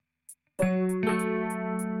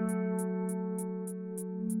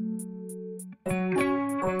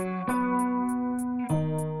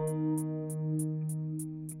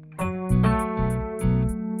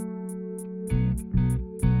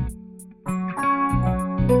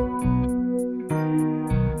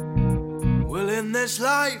this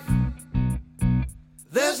life,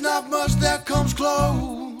 there's not much that comes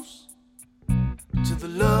close to the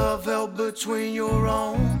love held between your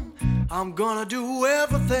own. I'm gonna do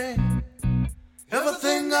everything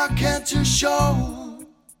I can to show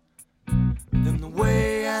them the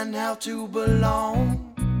way and how to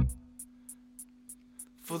belong.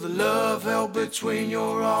 For the love held between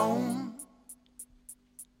your own.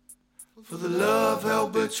 For the love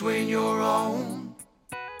held between your own.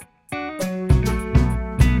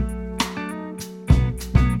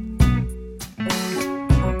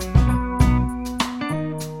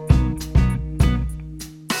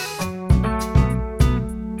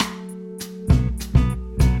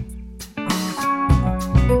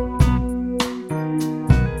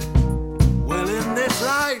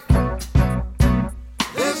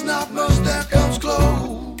 There's not much that comes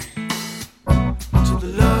close to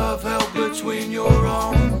the love held between your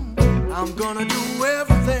own. I'm gonna do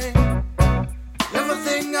everything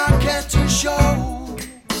I can to show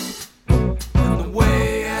them the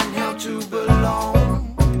way and how to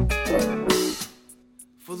belong.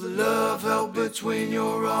 For the love held between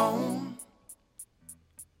your own.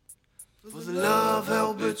 For the love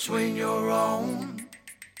held between your own.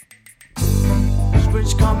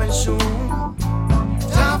 Spring's coming soon.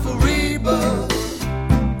 Time for rebirth.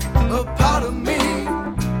 A part of me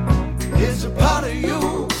is a part of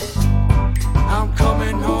you. I'm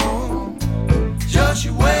coming home. Just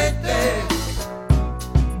you wait there.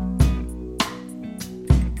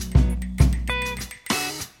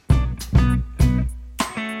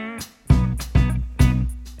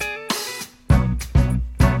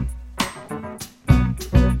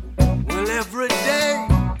 Well, every day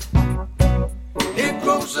it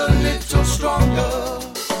grows a little stronger.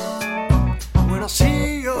 When I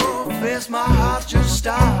see your face, my heart just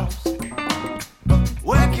stops.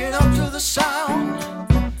 Waking up to the sound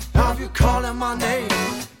of you calling my name.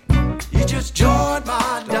 You just joined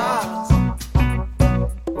my dots.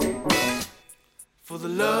 For the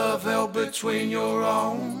love held between your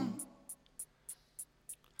own.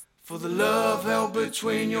 For the love held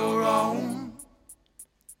between your own.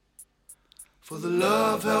 For the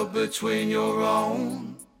love held between your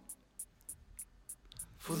own.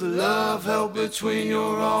 For the love held between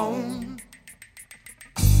your own.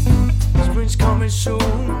 Spring's coming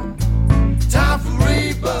soon. Time for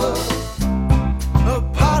rebirth. A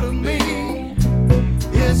part of me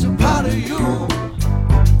is a part of you.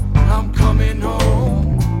 I'm coming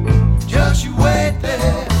home. Just you wait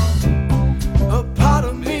there. A part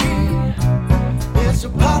of me is a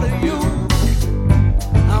part of you.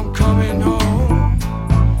 I'm coming home.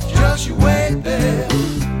 Just you wait there.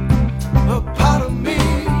 A part of me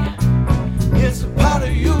is a part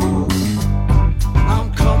of you.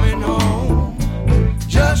 I'm coming home.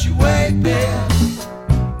 Just you wait there.